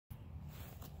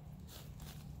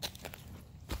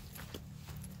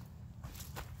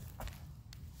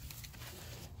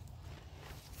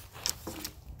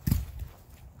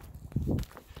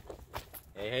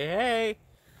Hey.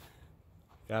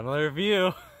 Got another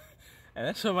review. And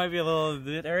this one might be a little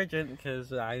bit urgent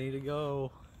because I need to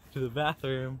go to the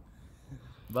bathroom.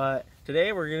 But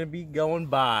today we're going to be going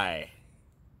by.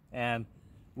 And it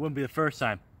wouldn't be the first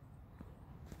time.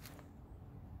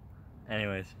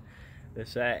 Anyways,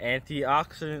 this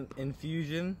antioxidant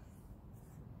infusion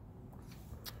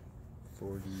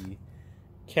for the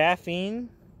caffeine,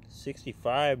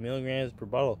 65 milligrams per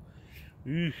bottle.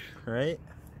 Oof, right?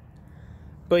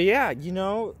 But yeah, you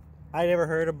know, I never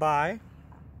heard of buy.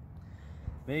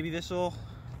 Maybe this'll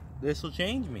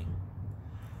change me.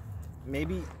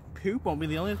 Maybe poop won't be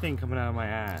the only thing coming out of my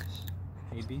ass.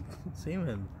 Maybe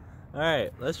semen.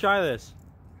 Alright, let's try this.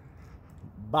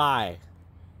 Bye.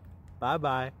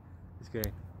 Bye-bye. Just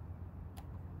kidding.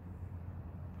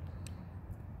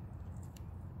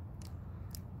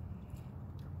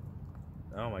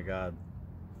 Oh my god.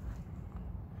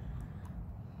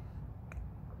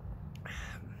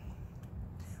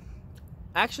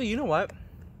 Actually, you know what?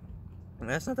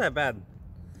 That's not that bad.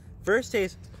 First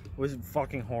taste was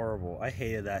fucking horrible. I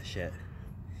hated that shit.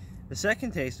 The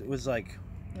second taste was like,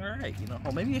 alright, you know,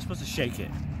 oh, maybe you're supposed to shake it.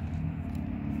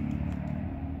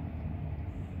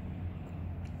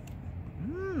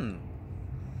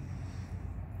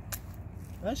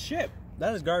 That's shit.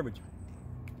 That is garbage.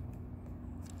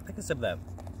 I can sip that.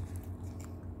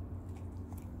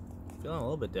 Feeling a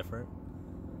little bit different.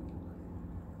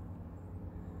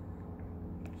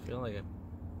 Feeling like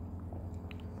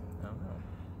I don't know.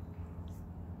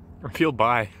 I feel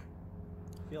bi. I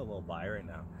feel a little bi right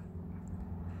now.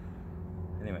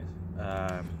 Anyways,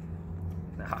 nah,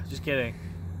 just kidding.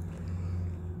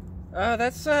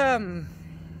 That's actually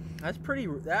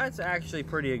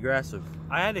pretty aggressive.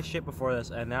 I had to shit before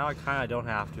this, and now I kind of don't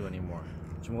have to anymore,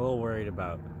 which I'm a little worried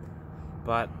about.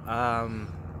 But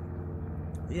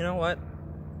you know what?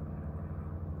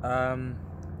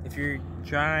 If you're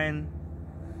trying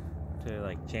to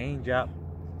like change up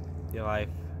your life,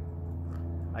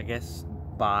 I guess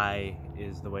bi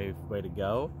is the way to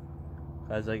go.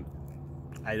 Cause like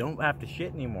I don't have to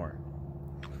shit anymore.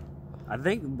 I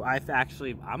think I'm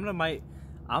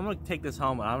gonna take this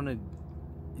home and I'm gonna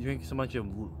drink so much of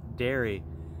dairy,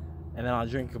 and then I'll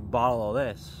drink a bottle of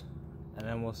this, and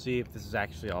then we'll see if this is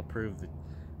actually, I'll prove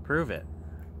it.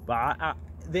 But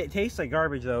it tastes like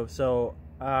garbage though, so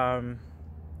I'm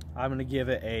gonna give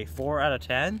it a 4 out of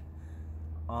 10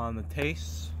 on the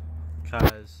taste,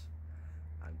 because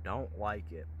I don't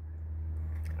like it.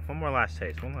 One last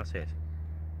taste.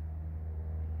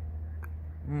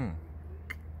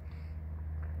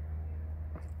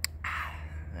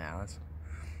 Yeah, that's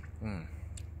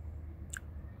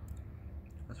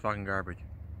fucking garbage.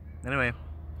 Anyway,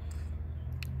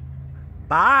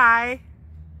 bye.